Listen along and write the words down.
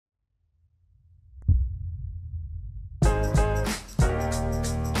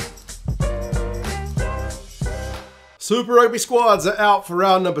Super Rugby squads are out for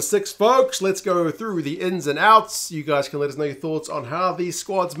round number 6, folks. Let's go through the ins and outs. You guys can let us know your thoughts on how these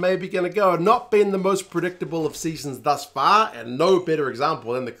squads may be going to go. Not been the most predictable of seasons thus far, and no better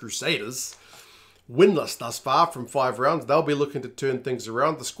example than the Crusaders. Winless thus far from 5 rounds. They'll be looking to turn things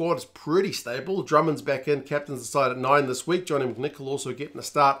around. The squad is pretty stable. Drummond's back in. Captain's decided at 9 this week. Johnny McNichol also getting a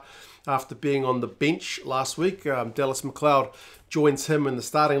start after being on the bench last week. Dallas McLeod joins him in the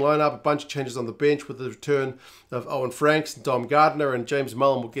starting lineup. A bunch of changes on the bench with the return of Owen Franks and Dom Gardner, and James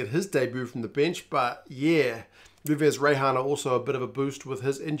Mullen will get his debut from the bench. But yeah, Rivez Rehana also a bit of a boost with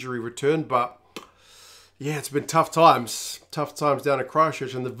his injury return. But yeah, it's been tough times. Tough times down at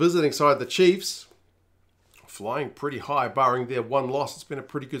Christchurch. And the visiting side, the Chiefs, flying pretty high, barring their one loss. It's been a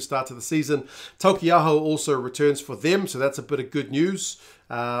pretty good start to the season. Tokiaho also returns for them, so that's a bit of good news.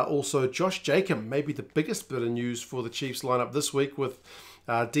 Also, Josh Jacob, maybe the biggest bit of news for the Chiefs lineup this week with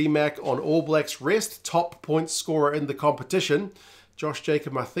D-Mac on All Blacks rest, top point scorer in the competition. Josh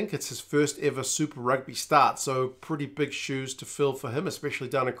Jacob, I think it's his first ever Super Rugby start, so pretty big shoes to fill for him, especially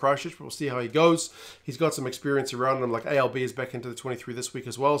down in Christchurch. We'll see how he goes. He's got some experience around him, like ALB is back into the 23 this week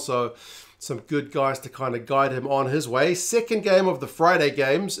as well, so some good guys to kind of guide him on his way. Second game of the Friday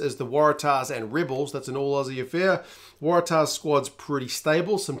games is the Waratahs and Rebels. That's an all-Aussie affair. Waratahs squad's pretty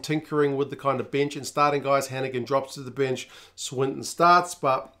stable, some tinkering with the kind of bench and starting guys. Hannigan drops to the bench, Swinton starts,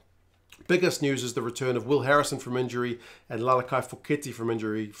 but biggest news is the return of Will Harrison from injury and Lalakai Foketi from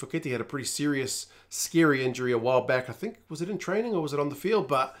injury. Foketi had a pretty serious, scary injury a while back. I think, was it in training or was it on the field?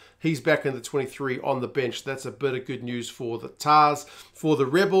 But he's back in the 23 on the bench. That's a bit of good news for the Tars. For the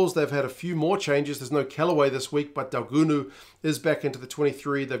Rebels, they've had a few more changes. There's no Callaway this week, but Dalgunu is back into the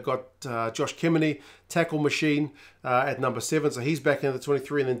 23. They've got Josh Kemeny, tackle machine at number 7. So he's back into the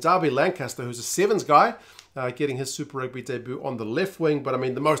 23. And then Darby Lancaster, who's a 7s guy, getting his Super Rugby debut on the left wing. But I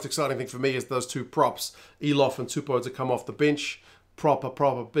mean, the most exciting thing for me is those two props, Elof and Tupou, to come off the bench.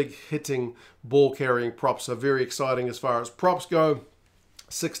 Proper, big hitting, ball carrying props. So very exciting as far as props go.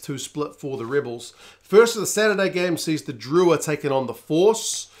 6-2 split for the Rebels. First of the Saturday game sees the Drua taking on the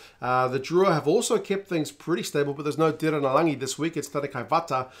Force. The Drua have also kept things pretty stable, but there's no Dera Nalangi this week. It's Tarikai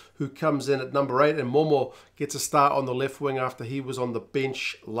Vata who comes in at number 8, and Momo gets a start on the left wing after he was on the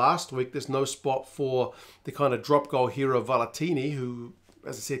bench last week. There's no spot for the kind of drop goal hero Valatini, who,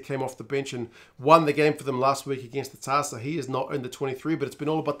 as I said, came off the bench and won the game for them last week against the Tars. So he is not in the 23, but it's been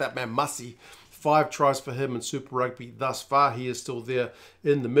all about that man Mussy. 5 tries for him in Super Rugby thus far. He is still there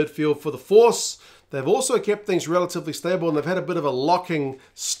in the midfield. For the Force, they've also kept things relatively stable, and they've had a bit of a locking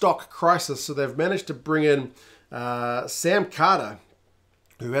stock crisis. So they've managed to bring in Sam Carter,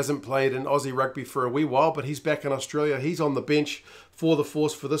 who hasn't played in Aussie rugby for a wee while, but he's back in Australia. He's on the bench for the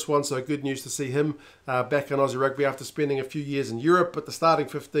Force for this one, so good news to see him back in Aussie rugby after spending a few years in Europe. But the starting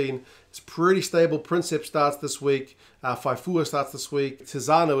 15 is pretty stable. Princep starts this week. Faifua starts this week.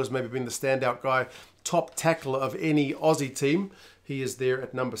 Tizano has maybe been the standout guy, top tackler of any Aussie team. He is there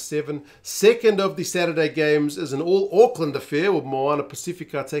at number 7. Second of the Saturday games is an all-Auckland affair with Moana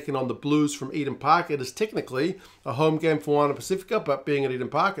Pacifica taking on the Blues from Eden Park. It is technically a home game for Moana Pacifica, but being at Eden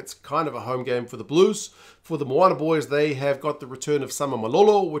Park, it's kind of a home game for the Blues. For the Moana boys, they have got the return of Sama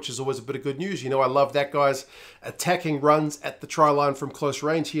Malolo, which is always a bit of good news. You know, I love that guy's attacking runs at the try line from close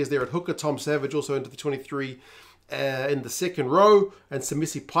range. He is there at hooker. Tom Savage also into the 23 in the second row, and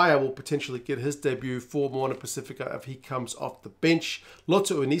Samisi Paya will potentially get his debut for Moana Pacifica if he comes off the bench.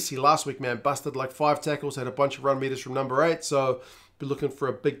 Lotu Unisi last week, man, busted like 5 tackles, had a bunch of run meters from number 8, so be looking for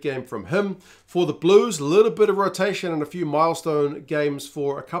a big game from him. For the Blues, a little bit of rotation and a few milestone games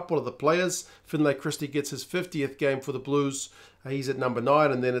for a couple of the players. Finlay Christie gets his 50th game for the Blues. He's at number 9,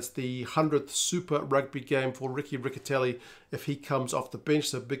 and then it's the 100th Super Rugby game for Ricky Riccatelli if he comes off the bench,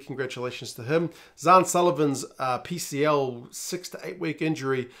 so big congratulations to him. Zahn Sullivan's PCL 6 to 8 week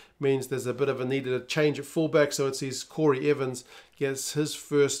injury means there's a bit of a needed change at fullback, so it sees Corey Evans gets his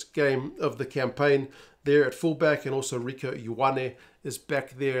first game of the campaign there at fullback, and also Rico Ioane is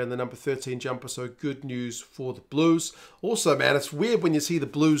back there in the number 13 jumper, so good news for the Blues. Also, man, it's weird when you see the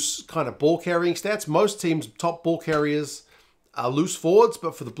Blues kind of ball carrying stats. Most teams' top ball carriers are loose forwards,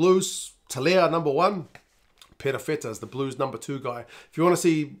 but for the Blues, Talea number 1, Perofeta is the Blues number 2 guy. If you want to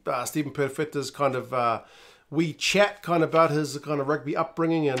see Stephen Perofeta's kind of wee chat kind of about his kind of rugby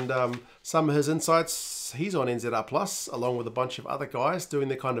upbringing and some of his insights, he's on NZR Plus along with a bunch of other guys doing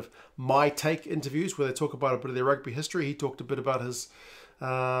their kind of My Take interviews where they talk about a bit of their rugby history. He talked a bit about his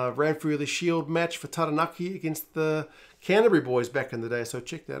Ranfurly Shield match for Taranaki against the Canterbury boys back in the day, so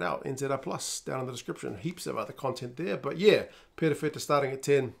check that out. NZR Plus down in the description. Heaps of other content there, but yeah, Perofeta starting at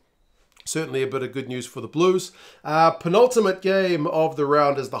 10. certainly a bit of good news for the Blues. Penultimate game of the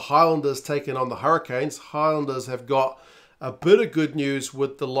round is the Highlanders taking on the Hurricanes. Highlanders have got a bit of good news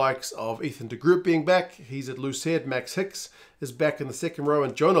with the likes of Ethan de Groot being back. He's at loose head. Max Hicks is back in the second row,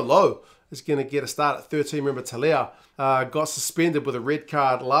 and Jonah Lowe is going to get a start at 13. Remember, Talea got suspended with a red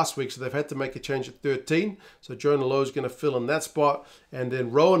card last week, so they've had to make a change at 13. So Jonah Lowe is going to fill in that spot. And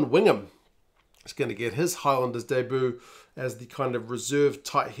then Rowan Wingham is going to get his Highlanders debut as the kind of reserve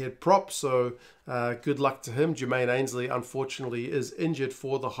tight head prop. So good luck to him. Jermaine Ainsley, unfortunately, is injured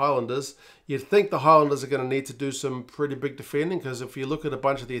for the Highlanders. You'd think the Highlanders are going to need to do some pretty big defending, because if you look at a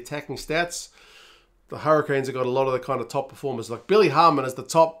bunch of the attacking stats, the Hurricanes have got a lot of the kind of top performers. Like Billy Harmon is the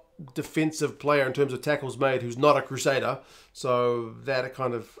top defensive player in terms of tackles made who's not a Crusader. So that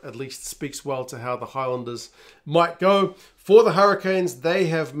kind of at least speaks well to how the Highlanders might go. For the Hurricanes, they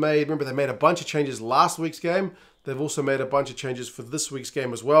have made, remember, they made a bunch of changes last week's game. They've also made a bunch of changes for this week's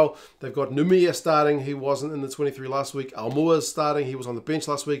game as well. They've got Numia starting. He wasn't in the 23 last week. Almua's starting. He was on the bench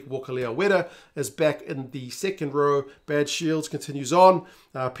last week. Walker-Leaweda is back in the second row. Bad Shields continues on.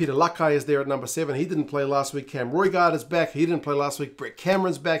 Peter Lakai is there at number 7. He didn't play last week. Cam Roigard is back. He didn't play last week. Brett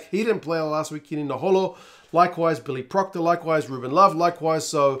Cameron's back. He didn't play last week. Kenny Naholo. Likewise, Billy Proctor. Likewise, Ruben Love. Likewise,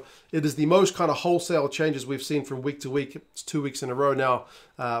 so it is the most kind of wholesale changes we've seen from week to week. It's 2 weeks in a row now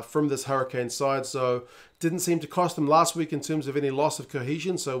from this Hurricane side. So didn't seem to cost them last week in terms of any loss of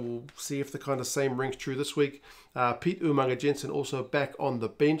cohesion. So we'll see if the kind of same rings true this week. Pete Umanga Jensen also back on the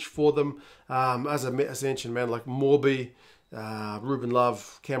bench for them. As I mentioned, man, like Morby, Ruben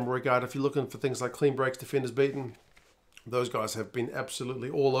Love, Cam Roigard. If you're looking for things like clean breaks, defenders beaten, those guys have been absolutely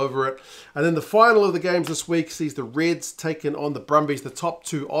all over it. And then the final of the games this week sees the Reds taking on the Brumbies, the top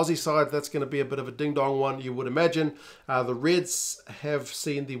 2 Aussie side. That's going to be a bit of a ding-dong one, you would imagine. The Reds have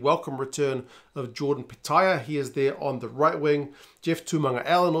seen the welcome return of Jordan Pitaya. He is there on the right wing. Jeff Tumanga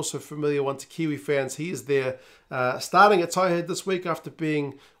Allen, also a familiar one to Kiwi fans. He is there starting at tight head this week after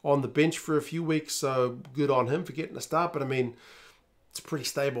being on the bench for a few weeks. So good on him for getting a start. But I mean, it's pretty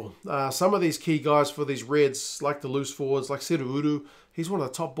stable. Some of these key guys for these Reds, like the loose forwards, like Seruuru, he's one of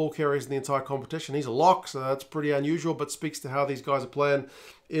the top ball carriers in the entire competition. He's a lock, so that's pretty unusual, but speaks to how these guys are playing.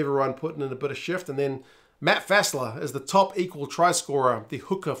 Everyone putting in a bit of shift. And then Matt Fassler is the top equal try scorer, the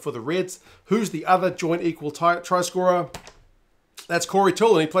hooker for the Reds. Who's the other joint equal try scorer? That's Corey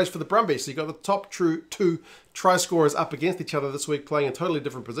Toole, and he plays for the Brumbies. So you've got the top 2 try scorers up against each other this week, playing in totally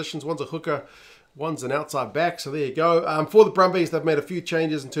different positions. One's a hooker, one's an outside back, so there you go. For the Brumbies, they've made a few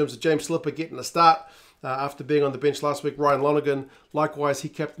changes in terms of James Slipper getting a start after being on the bench last week. Ryan Lonergan, likewise, he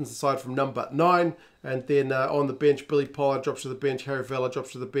captains the side from number 9. And then on the bench, Billy Pollard drops to the bench, Harry Vella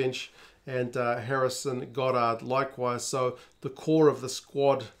drops to the bench, and Harrison Goddard likewise. So the core of the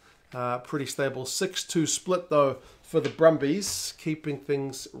squad, pretty stable. 6-2 split, though, for the Brumbies, keeping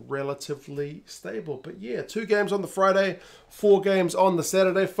things relatively stable. But yeah, 2 games on the Friday, 4 games on the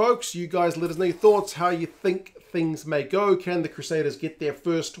Saturday, folks. You guys let us know your thoughts, how you think things may go. Can the Crusaders get their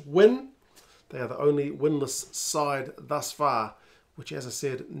first win? They are the only winless side thus far, which, as I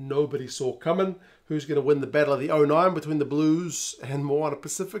said, nobody saw coming. Who's going to win the battle of the 09 between the Blues and Moana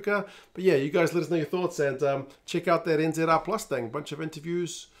Pacifica? But yeah, you guys let us know your thoughts, and check out that NZR Plus thing. Bunch of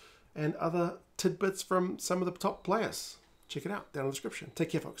interviews and other tidbits from some of the top players. Check it out down in the description. Take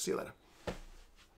care, folks. See you later.